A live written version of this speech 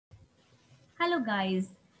Hello guys,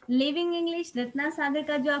 living English Ratna सागर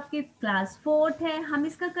का जो आपके क्लास फोर्थ है, हम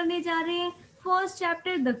इसका करने जा रहे हैं first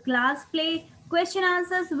chapter the class play question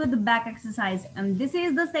answers with back exercise and this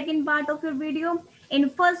is the second part of your video. In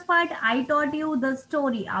first part I taught you the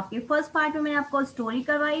story. आपके फर्स्ट पार्ट में मैंने आपको स्टोरी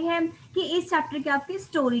करवाई है कि इस चैप्टर की आपकी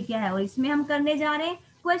स्टोरी क्या है, और इसमें हम करने जा रहे हैं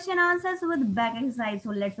question answers with back exercise.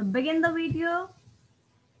 So let's begin the video.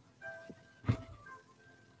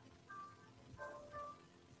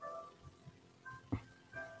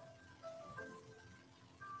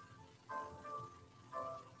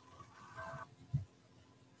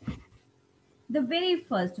 The very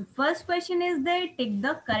first question is there. Take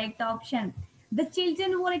the correct option. The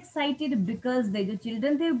children were excited because they जो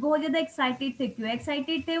children थे बहुत ज़्यादा excited थे. क्यों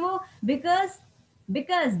excited थे वो?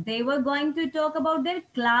 Because they were going to talk about their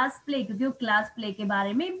class play, क्योंकि वो class play के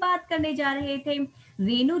बारे में बात करने जा रहे थे.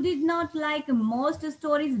 Renu did not like most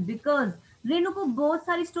stories because Renu को बहुत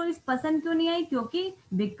सारी स्टोरीज पसंद क्यों नहीं आई? क्योंकि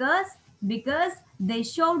because they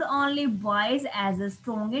showed only boys as a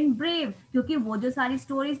strong and brave, क्योंकि वो जो सारी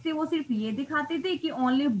स्टोरीज थी वो सिर्फ ये दिखाते थे कि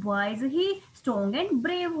only boys he strong and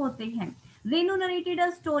brave होते हैं. Renu narrated a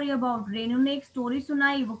story about, Renu ने एक स्टोरी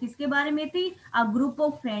सुनाई, वो किसके बारे में थी? अ ग्रुप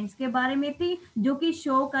ऑफ फ्रेंड्स के बारे में थी जो कि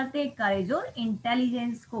शो करते करेज और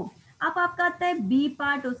इंटेलिजेंस को. अब आपका आता है बी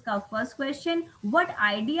पार्ट, उसका first question, what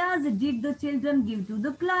ideas did the children give to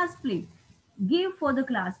the class play? Give for the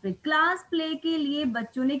class play, class play के लिए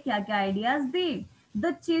बच्चों ने क्या क्या आइडियाज दिए?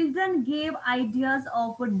 The children gave ideas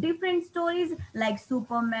of different stories like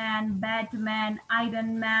Superman, Batman, iron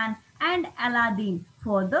man and Aladdin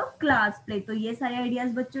for the class play. तो ये सारे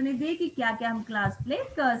आइडियाज बच्चों ने दिए कि क्या क्या हम क्लास प्ले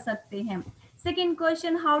कर सकते हैं. Second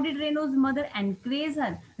question, how did रेनूज mother encourage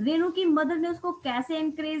हर? रेनू की मदर ने उसको कैसे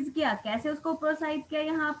एनकरेज किया, कैसे उसको प्रोत्साहित किया?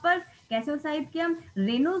 यहाँ पर कैसे उत्साहित किया?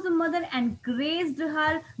 रेनूज mother encouraged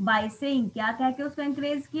her by saying, क्या कह के उसको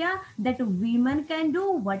एनकरेज किया? That women can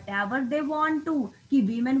do what ever they want to, कि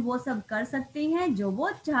वीमेन वो सब कर सकती हैं जो वो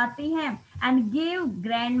चाहती हैं. एंड गेव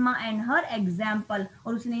ग्रैंड माँ एंड हर एग्जाम्पल,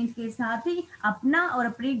 और उसने इसके साथ ही अपना और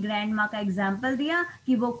अपनी ग्रैंड माँ का एग्जाम्पल दिया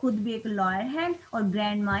कि वो खुद भी एक लॉयर है और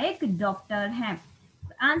ग्रैंड माँ एक डॉक्टर है.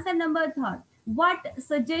 Answer number third, what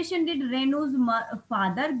suggestion did रेनूज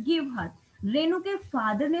father give her? Renu के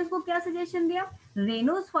फादर ने उसको क्या सजेशन दिया?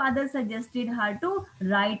 रेनूज father suggested her to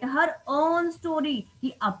right her own story,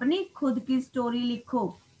 कि अपनी खुद की स्टोरी लिखो.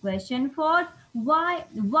 Question four, why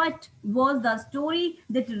what was the story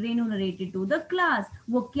that Renu narrated to the class?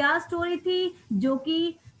 वो क्या स्टोरी थी जो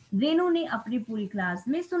कि रेनू ने अपनी पूरी क्लास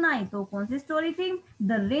में सुनाई? तो कौन सी स्टोरी थी?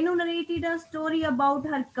 The Renu narrated a story about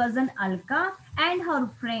her cousin Alka and her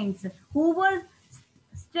friends who were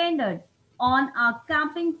standard on a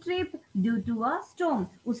camping trip due to a storm.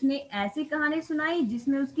 उसने ऐसी कहानी सुनाई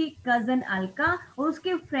जिसमें उसकी कजन अलका और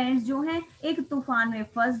उसके फ्रेंड्स जो हैं एक तूफान में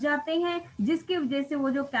फंस जाते हैं, जिसकी वजह से वो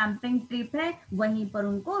जो कैंपिंग ट्रिप है वहीं पर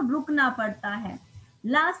उनको रुकना पड़ता है.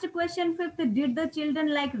 Last question fifth, did the children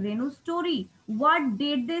like Renu story? What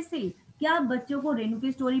did they से? क्या बच्चों को रेनू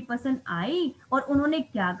की स्टोरी पसंद आई और उन्होंने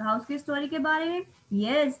क्या कहा उसकी स्टोरी के बारे में?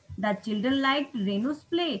 Yes, the children like रेनूज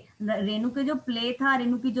play, Renu के जो प्ले था,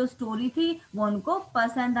 रेनू की जो स्टोरी थी वो उनको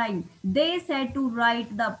पसंद आई. They said to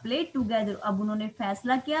right the play together, अब उन्होंने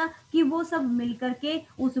फैसला किया कि वो सब मिलकर के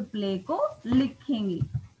उस प्ले को लिखेंगे.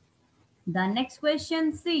 The next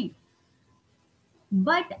question C,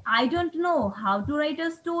 but I don't know how to right a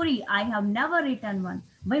story, I have never written one.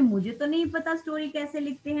 भाई मुझे तो नहीं पता स्टोरी कैसे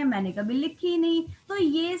लिखते हैं, मैंने कभी लिखी ही नहीं. तो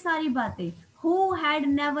ये सारी बातें, who had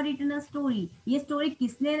never written a story, ये स्टोरी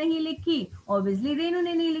किसने नहीं लिखी? ऑब्वियसली रेनू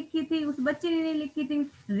ने नहीं लिखी थी, उस बच्चे ने नहीं लिखी थी.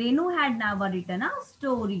 Renu had never written a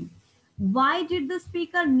story. Why did the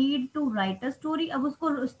speaker need to right a story? अब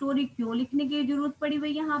उसको स्टोरी क्यों लिखने की जरूरत पड़ी?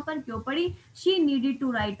 भाई यहाँ पर क्यों पड़ी? She needed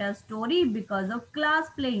to right a story because of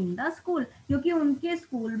class play in the school, क्योंकि उनके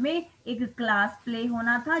स्कूल में एक क्लास प्ले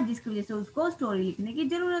होना था जिसकी वजह से उसको स्टोरी लिखने की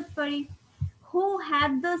जरूरत पड़ी. Who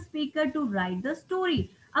have the speaker to right the story?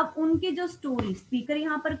 अब उनके जो स्टोरी, स्पीकर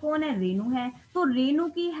यहाँ पर कौन है? रेनू है. तो रेनू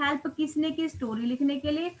की हेल्प किसने की स्टोरी लिखने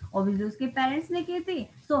के लिए? ऑब्वियसली उसके पेरेंट्स ने की थी.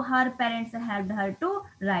 सो हर parents helped her to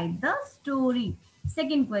right the story.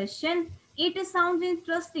 Second question, it sound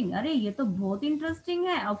interesting, अरे ये तो बहुत इंटरेस्टिंग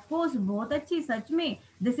है. ऑफ कोर्स बहुत अच्छी, सच में.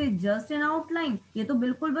 This is just an outline, ये तो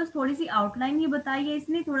बिल्कुल बस थोड़ी सी आउटलाइन ही बताई है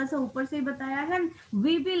इसने, थोड़ा सा ऊपर से बताया है.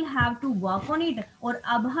 We will have to work on it, और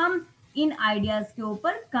अब हम इन आइडियाज के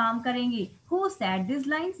ऊपर काम करेंगे. हु सेड दिस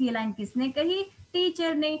लाइन्स, ये लाइन किसने कही?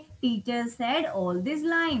 टीचर ने. Teacher said all this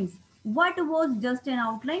lines. What was just an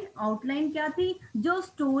outline, outline क्या थी? जो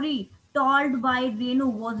story told bye Renu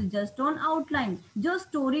was just on outline. जो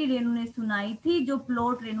स्टोरी रेनू ने सुनाई थी, जो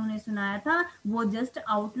प्लॉट रेनू ने सुनाया था, वो जस्ट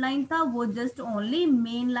आउटलाइन था, वो जस्ट ओनली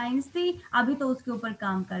मेन लाइंस थी, अभी तो उसके ऊपर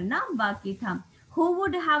काम करना बाकी था। Who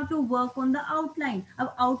would have to work on the outline.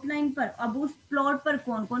 अब आउटलाइन पर, अब उस प्लॉट पर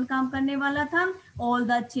कौन कौन काम करने वाला था? All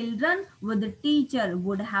the children with teacher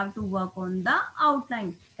would have to work on the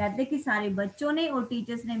outline. कहते कि सारे बच्चों ने और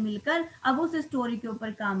टीचर्स ने मिलकर अब उस स्टोरी के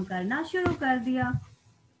ऊपर काम करना शुरू कर दिया।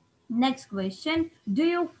 Next question. Do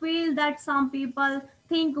you feel that some people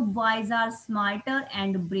think boys are smarter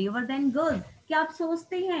and braver than girls? क्या आप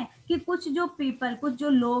सोचते हैं कि कुछ जो पीपल, कुछ जो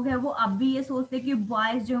लोग हैं वो अब भी ये सोचते हैं कि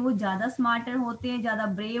बॉयज जो है वो ज्यादा स्मार्टर होते हैं, ज्यादा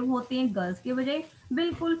ब्रेव होते हैं गर्ल्स के बजाय?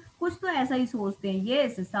 बिल्कुल, कुछ तो ऐसा ही सोचते हैं।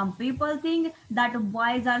 Yes, some people think that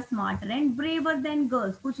boys are smarter and braver than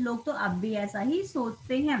girls. कुछ लोग तो अब भी ऐसा ही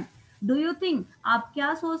सोचते हैं। डू यू थिंक, आप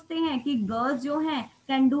क्या सोचते हैं कि गर्ल्स जो हैं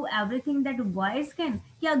can do everything that boys can?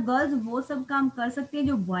 क्या गर्ल्स वो सब काम कर सकते हैं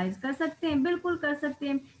जो बॉयज कर सकते हैं? बिल्कुल कर सकते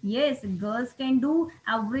हैं। Yes, girls can do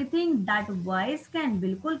everything that boys can,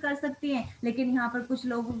 बिल्कुल कर सकती हैं। लेकिन यहाँ पर कुछ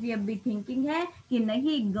लोगों की अब भी थिंकिंग है कि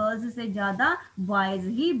नहीं, गर्ल्स से ज्यादा बॉयज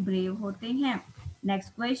ही ब्रेव होते हैं।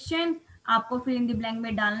 नेक्स्ट क्वेश्चन, आपको फिल इन द ब्लैंक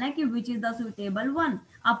में डालना है कि which is the suitable one.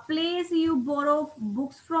 A place you borrow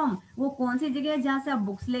books from, वो कौन सी जगह है जहां से आप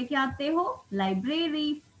बुक्स लेके आते हो?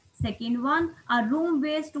 Library. Second one, a room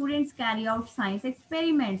where students carry out science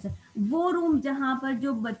experiments, वो रूम जहां पर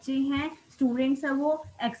जो बच्चे हैं, स्टूडेंट्स है, वो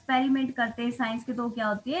एक्सपेरिमेंट करते हैं साइंस के, तो क्या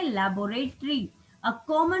होती है? Laboratory. A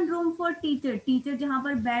common room for teacher, teacher जहां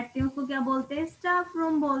पर बैठते हैं उसको क्या बोलते हैं? स्टाफ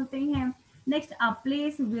रूम बोलते हैं। Next, a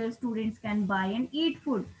place where students can buy and eat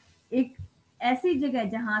food, एक ऐसी जगह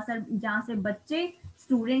जहां से बच्चे,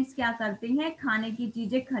 स्टूडेंट्स क्या करते हैं? खाने की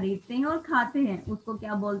चीजें खरीदते हैं और खाते हैं, उसको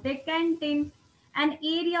क्या बोलते हैं? Canteen. An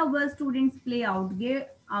area where students play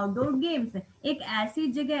outdoor games, एक ऐसी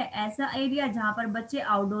जगह, ऐसा एरिया जहां पर बच्चे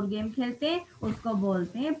आउटडोर गेम खेलते हैं, उसको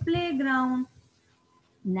बोलते हैं playground.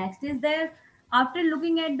 Next is there. After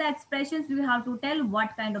looking at the expressions, we have to tell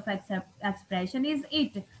what kind of expression is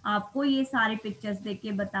it. आपको ये सारे पिक्चर्स देख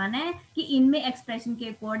के बताना है कि इनमें एक्सप्रेशन के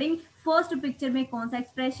अकॉर्डिंग फर्स्ट पिक्चर में कौन सा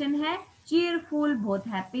एक्सप्रेशन है? चीयरफुल, बहुत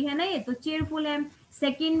हैप्पी है ना, ये तो चीयरफुल है।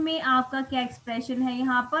 सेकंड में आपका क्या एक्सप्रेशन है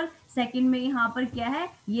यहाँ पर? सेकंड में यहाँ पर क्या है?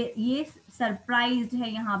 ये सरप्राइज्ड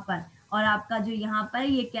है यहाँ पर। और आपका जो यहाँ पर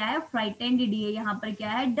ये क्या है? फ्राइटेंड, ये यहाँ पर क्या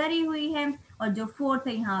है? डरी हुई है। और जो फोर्थ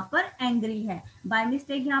है यहाँ पर एंग्री है। बाय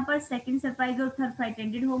मिस्टेक यहाँ पर सेकंड सरप्राइज और थर्ड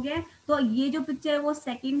फ्राइटेंडेड हो गया, तो ये जो पिक्चर है वो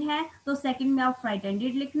सेकंड है, तो सेकंड में आप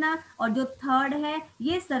फ्राइटेंडेड लिखना, और जो थर्ड है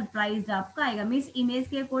ये सरप्राइज आपका आएगा। मीन्स इमेज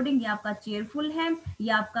के अकॉर्डिंग ये आपका चेयरफुल है,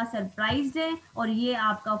 ये आपका सरप्राइज है, और ये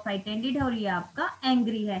आपका फ्राइटेंडेड है, और ये आपका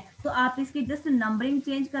एंग्री है। तो आप इसकी जस्ट नंबरिंग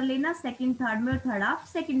चेंज कर लेना, सेकंड थर्ड में, और थर्ड आप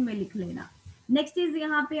सेकंड में लिख लेना। नेक्स्ट इज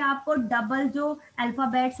यहाँ पे आपको डबल जो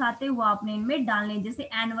अल्फाबेट्स आते हैं वो आपने इनमें डालने, जैसे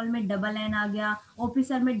एनुअल में डबल एन आ गया,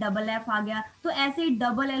 ऑफिसर में डबल एफ आ गया, तो ऐसे ही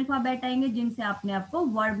डबल अल्फाबेट आएंगे जिनसे आपने आपको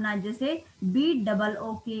वर्ड बनाना, जैसे बी डबल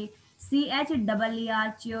ओ के, C H double E R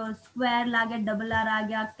chair, square ला गया डबल आर आ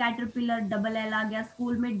गया, कैटरपिलर डबल एल आ गया,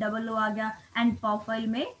 स्कूल में डबल ओ आ गया, एंड प्रोफाइल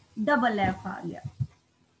में डबल एफ आ गया।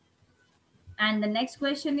 And the next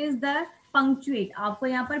question is the punctuate. आपको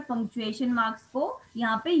यहाँ पर पंक्चुएशन मार्क्स को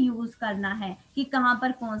यहाँ पे यूज करना है कि कहाँ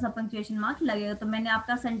पर कौन सा पंक्चुएशन मार्क लगेगा। तो मैंने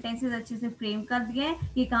आपका सेंटेंसेस अच्छे से फ्रेम कर दिए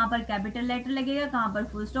हैं कि कहाँ पर कैपिटल लेटर लगेगा, कहाँ पर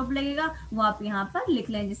फुल स्टॉप लगेगा, वो आप यहाँ पर लिख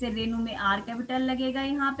लें। जैसे रेनू में आर कैपिटल लगेगा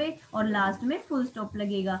यहाँ पे, और लास्ट में फुल स्टॉप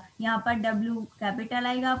लगेगा। यहाँ पर डब्ल्यू कैपिटल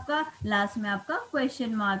आएगा आपका, लास्ट में आपका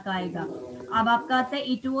क्वेश्चन मार्क आएगा। अब आपका आता है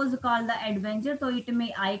it was called the adventure, तो इट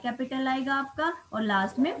में आई कैपिटल आएगा आपका, और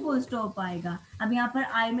लास्ट में फुल स्टॉप आएगा। अब यहाँ पर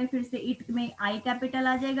आई में फिर से इट में आई कैपिटल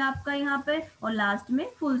आ जाएगा आपका यहाँ पे, और लास्ट में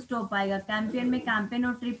फुल स्टॉप आएगा। कैंपेन में कैंपेन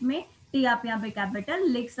और ट्रिप में टी आप यहाँ पे कैपिटल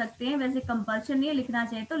लिख सकते हैं, वैसे कंपल्शन नहीं है, लिखना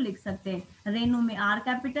चाहिए तो लिख सकते हैं। रेनू में आर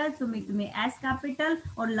कैपिटल, सुमित में एस कैपिटल,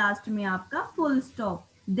 और लास्ट में आपका फुल स्टॉप।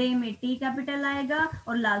 दे में टी कैपिटल आएगा,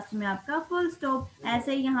 और लास्ट में आपका फुल स्टॉप।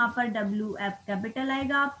 ऐसे ही यहाँ पर डब्ल्यू एफ कैपिटल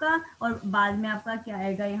आएगा आपका, और बाद में आपका क्या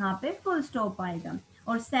आएगा? यहाँ पे फुल स्टॉप आएगा।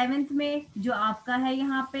 और सेवेंथ में जो आपका है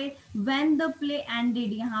यहाँ पे व्हेन द प्ले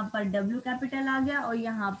एंडेड, यहाँ पर डब्ल्यू कैपिटल आ गया, और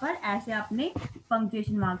यहाँ पर ऐसे आपने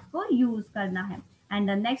पंक्चुएशन मार्क्स को यूज करना है। And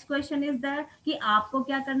the next question is that कि आपको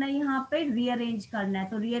क्या करना है? यहाँ पे रीअरेंज करना है।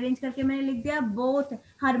 तो रीअरेंज करके मैंने लिख दिया both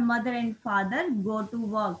her mother and father go to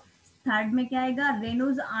work. Third में क्या आएगा?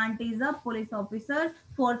 रेनूज aunt is a police officer.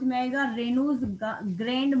 Fourth में आएगा रेनूज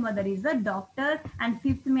grand mother is a doctor. And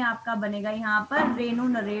fifth में आपका बनेगा यहाँ पर Renu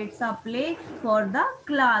narrates a play for the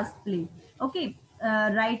class play. Okay,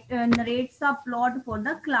 right narrates a plot for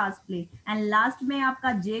the class play. And last में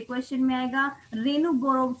आपका जे question में आएगा, रेनू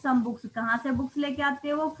बोरोड सम बुक्स, कहाँ से बुक्स लेके आते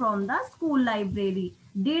हो, from the school library.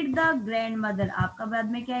 Did the grand mother, आपका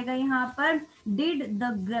बाद में क्या आएगा यहाँ पर, डिड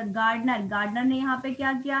द गार्डनर, गार्डनर ने यहाँ पे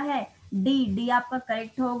क्या किया है, डी, डी आपका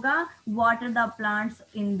करेक्ट होगा, water the plants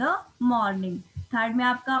in the morning. Third में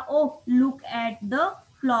आपका ओ, look at the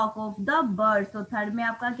flock of the bird, तो थर्ड में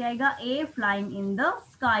आपका क्या आएगा, ए, flying in the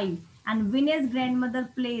sky. And Vinesh grand mother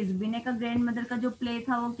pledge, विने का ग्रैंड मदर का जो प्ले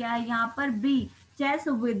था वो क्या है यहाँ पर, B, chess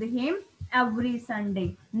with him every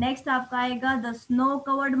Sunday. Next आपका आएगा द स्नो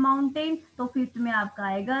कवर्ड माउंटेन, तो फिफ्थ में आपका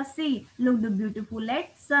आएगा सी, looked beautiful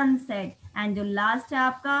eight sunset. And जो लास्ट है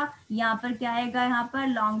आपका यहाँ पर क्या आएगा, यहाँ पर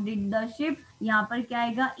लॉन्ग डिड द शिप, यहाँ पर क्या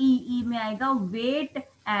आएगा, ई, ई में आएगा वेट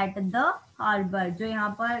एट द हार्बर, जो यहाँ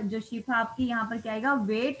पर जो शिप है आपकी यहाँ पर क्या आएगा,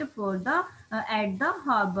 wait for the at the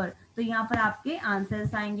harbour. तो यहाँ पर आपके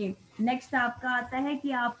आंसर्स आएंगे। नेक्स्ट आपका आता है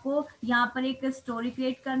कि आपको यहाँ पर एक स्टोरी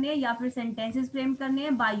क्रिएट करनी है या फिर सेंटेंसेस फ्रेम करने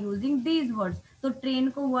हैं बाय यूजिंग दीज वर्ड्स। तो ट्रेन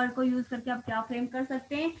को वर्ड को यूज करके आप क्या फ्रेम कर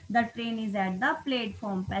सकते हैं, the train is at the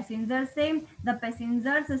platform, passenger से, the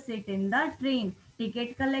passengers sit in the train,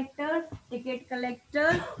 ticket collector, ticket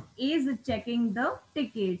collector is checking the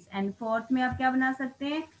tickets. And fourth में आप क्या बना सकते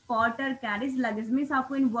हैं, पॉर्टर कैरीज लगेज, मीन्स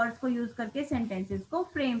आपको इन वर्ड्स को यूज करके सेंटेंसेस को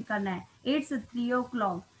फ्रेम करना है। It's 3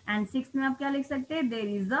 o'clock। एंड सिक्स में आप क्या लिख सकते हैं, there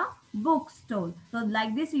is a book store. So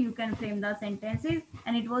like this you can frame the sentences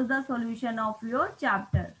and it was the solution of your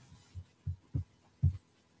chapter.